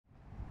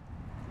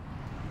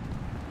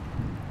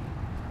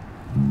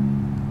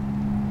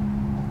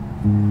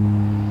We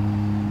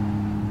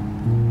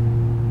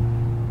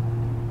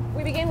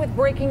begin with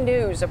breaking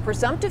news, a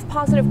presumptive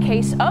positive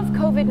case of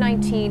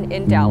COVID-19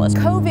 in Dallas.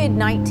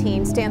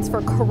 COVID-19 stands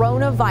for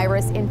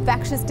coronavirus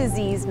infectious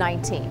disease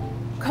 19.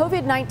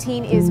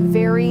 COVID-19 is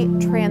very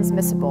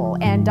transmissible,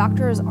 and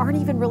doctors aren't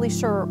even really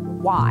sure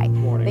why.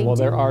 Well,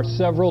 there are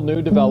several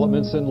new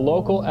developments in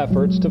local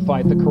efforts to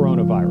fight the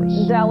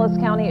coronavirus. Dallas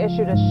County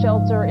issued a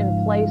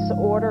shelter-in-place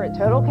order.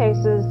 Total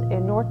cases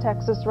in North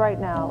Texas right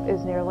now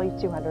is nearly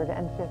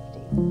 250.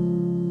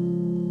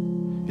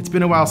 It's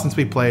been a while since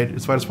we played,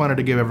 so I just wanted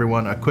to give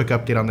everyone a quick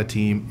update on the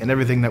team and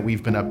everything that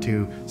we've been up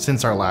to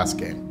since our last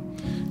game.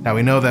 Now,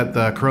 we know that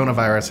the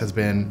coronavirus has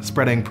been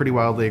spreading pretty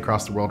wildly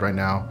across the world right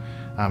now,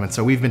 and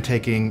so we've been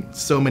taking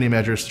so many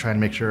measures to try and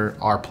make sure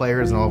our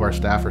players and all of our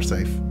staff are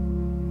safe.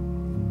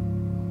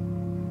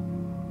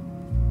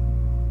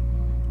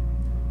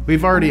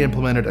 We've already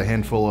implemented a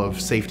handful of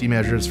safety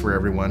measures for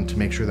everyone to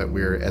make sure that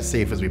we're as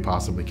safe as we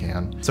possibly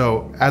can.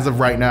 So as of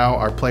right now,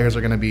 our players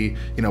are going to be,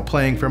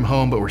 playing from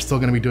home, but we're still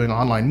going to be doing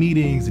online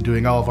meetings and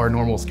doing all of our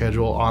normal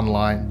schedule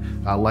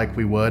online, like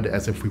we would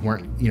as if we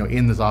weren't,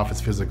 in this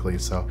office physically.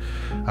 So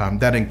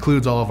that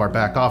includes all of our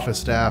back office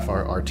staff,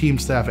 our team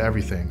staff,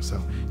 everything. So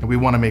we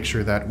want to make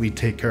sure that we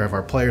take care of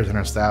our players and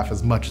our staff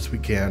as much as we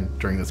can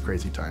during this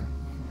crazy time.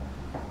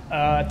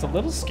 It's a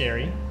little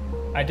scary.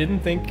 I didn't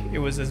think it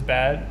was as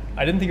bad.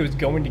 I didn't think it was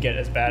going to get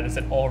as bad as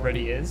it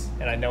already is,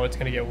 and I know it's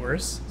going to get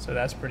worse, so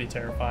that's pretty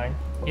terrifying.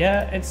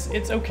 Yeah,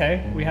 it's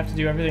okay. We have to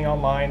do everything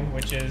online,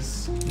 which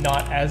is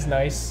not as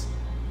nice,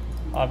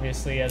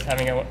 obviously, as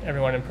having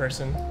everyone in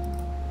person,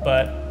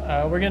 but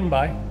we're getting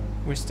by.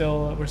 We're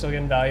still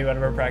getting value out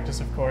of our practice,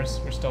 of course.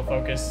 We're still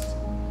focused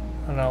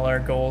on all our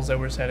goals that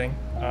we're setting.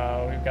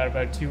 We've got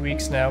about 2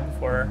 weeks now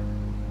before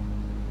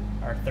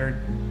our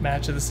third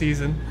match of the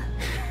season.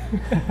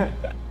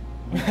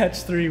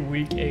 Match 3,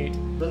 week 8.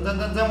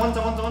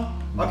 Someone.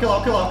 I'll kill.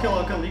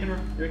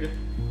 You're good.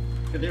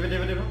 Good,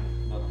 David.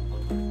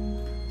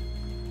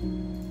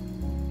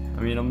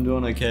 I mean, I'm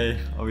doing okay,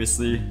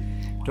 obviously.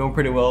 Doing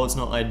pretty well. It's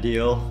not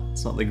ideal.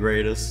 It's not the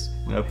greatest.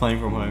 Playing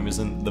from home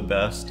isn't the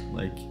best.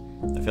 I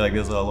feel like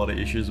there's a lot of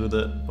issues with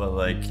it,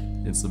 but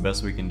it's the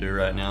best we can do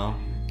right now,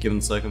 given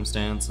the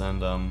circumstance.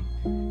 And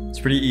it's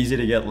pretty easy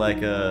to get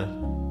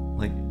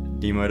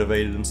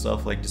demotivated and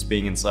stuff, just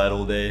being inside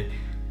all day.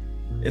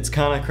 It's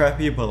kind of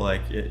crappy, but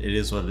it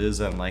is what it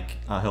is, and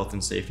our health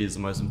and safety is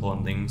the most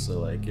important thing,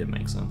 so it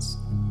makes sense.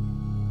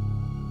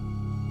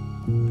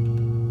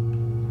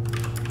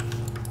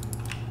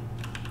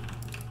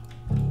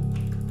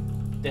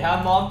 They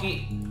have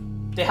monkey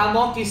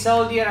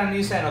south here on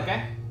this end,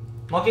 okay?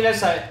 Monkey left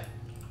side.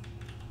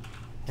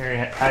 Harry,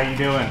 how you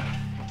doing?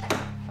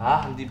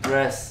 I'm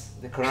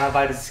depressed. The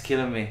coronavirus is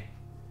killing me.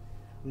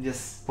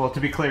 Well, to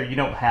be clear, you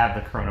don't have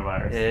the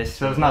coronavirus, yes,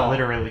 so it's not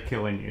literally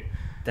killing you.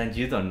 Then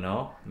you don't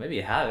know. Maybe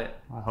you have it.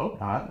 I hope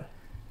not.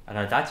 I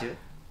don't touch you.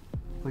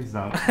 Please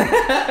don't.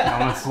 I'm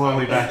gonna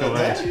slowly back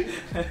away.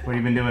 What have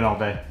you been doing all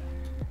day?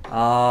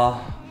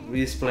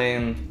 We just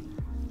playing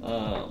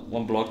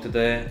one block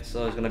today,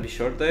 so it's gonna be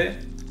short day.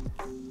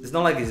 It's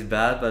not it's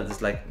bad, but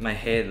it's my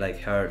head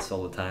hurts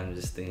all the time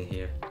just staying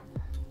here.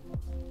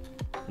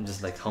 I'm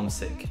just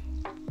homesick.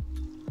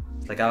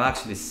 It's I'm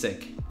actually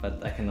sick,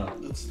 but I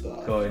cannot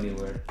go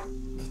anywhere.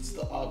 That's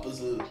the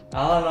opposite.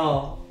 I don't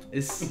know.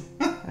 It's.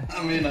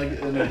 I mean,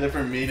 in a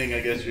different meeting, I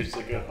guess you're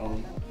sick at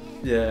home.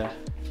 Yeah,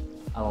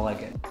 I don't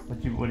like it.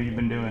 What have you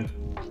been doing?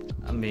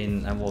 I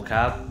mean, I woke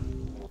up,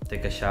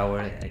 take a shower,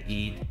 I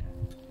eat,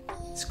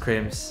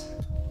 scrims,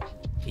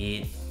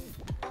 eat,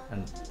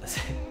 and that's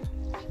it.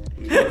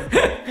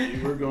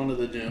 You were going to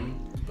the gym,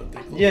 but they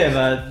closed. Yeah,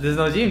 but there's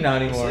no gym now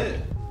anymore. That's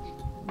it.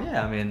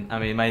 Yeah, I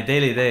mean, my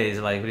daily day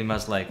is pretty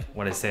much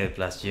what I said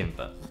plus gym,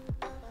 but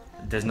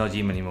there's no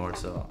gym anymore,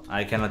 so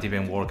I cannot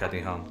even work at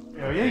home.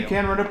 Oh yeah, you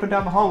can run up and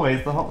down the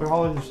hallways. The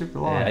hallways are super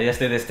long. Yeah, I just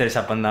did the stairs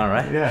up and down,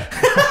 right? Yeah.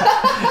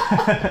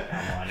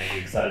 Come on, are you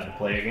excited to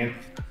play again?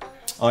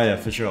 Oh yeah,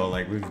 for sure.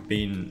 We've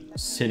been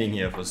sitting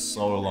here for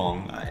so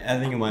long. I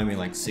think it might be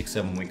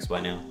 6-7 weeks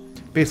by now.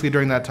 Basically,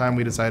 during that time,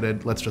 we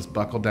decided let's just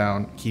buckle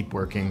down, keep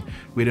working.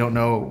 We don't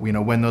know,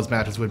 when those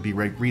matches would be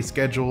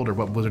rescheduled or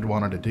what Blizzard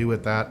wanted to do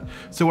with that.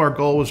 So our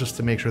goal was just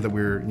to make sure that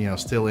we're,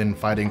 still in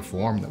fighting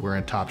form, that we're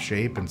in top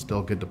shape and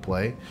still good to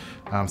play.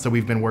 So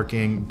we've been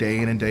working day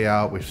in and day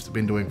out. We've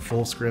been doing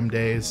full scrim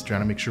days,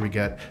 trying to make sure we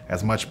get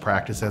as much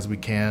practice as we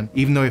can.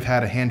 Even though we've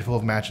had a handful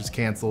of matches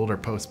canceled or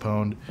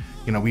postponed,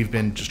 we've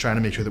been just trying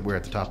to make sure that we're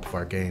at the top of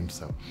our game.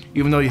 So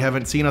even though you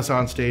haven't seen us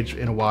on stage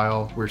in a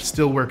while, we're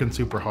still working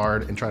super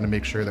hard and trying to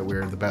make sure that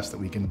we're the best that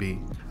we can be.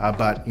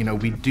 But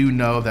we do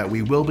know that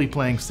we will be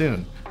playing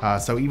soon.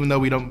 So even though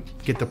we don't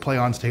get to play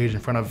on stage in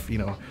front of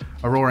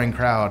a roaring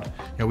crowd,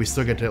 we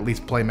still get to at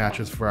least play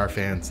matches for our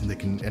fans, and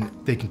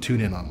they can tune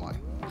in online.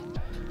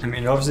 I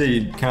mean,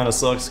 obviously it kind of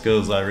sucks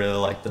because I really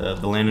like the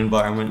LAN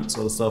environment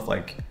sort of stuff.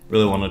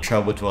 Really want to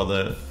travel to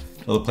other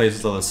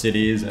places, other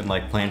cities, and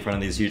play in front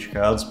of these huge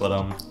crowds. But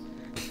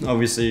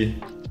obviously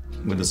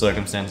with the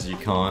circumstances you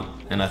can't.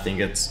 And I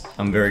think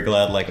I'm very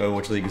glad like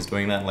Overwatch League is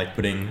doing that, like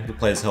putting the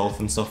players' health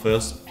and stuff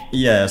first.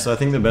 Yeah, so I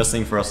think the best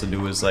thing for us to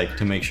do is like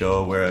to make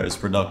sure we're as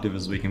productive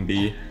as we can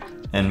be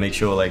and make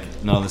sure like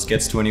none of this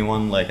gets to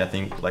anyone. Like I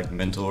think like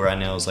mental right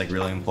now is like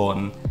really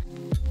important.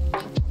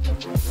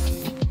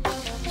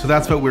 So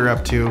that's what we're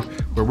up to.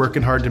 We're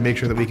working hard to make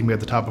sure that we can be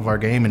at the top of our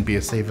game and be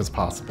as safe as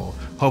possible.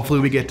 Hopefully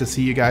we get to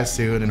see you guys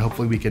soon, and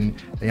hopefully we can,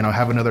 you know,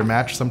 have another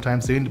match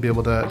sometime soon to be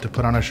able to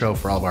put on a show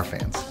for all of our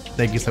fans.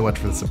 Thank you so much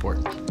for the support.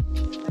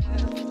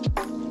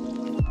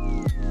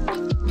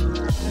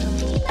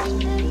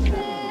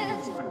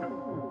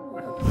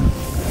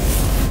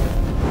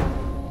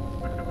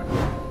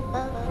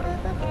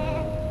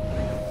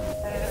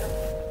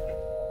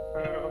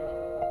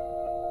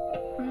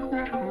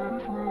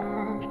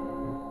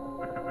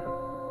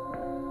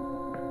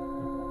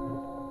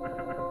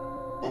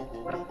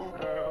 Oh.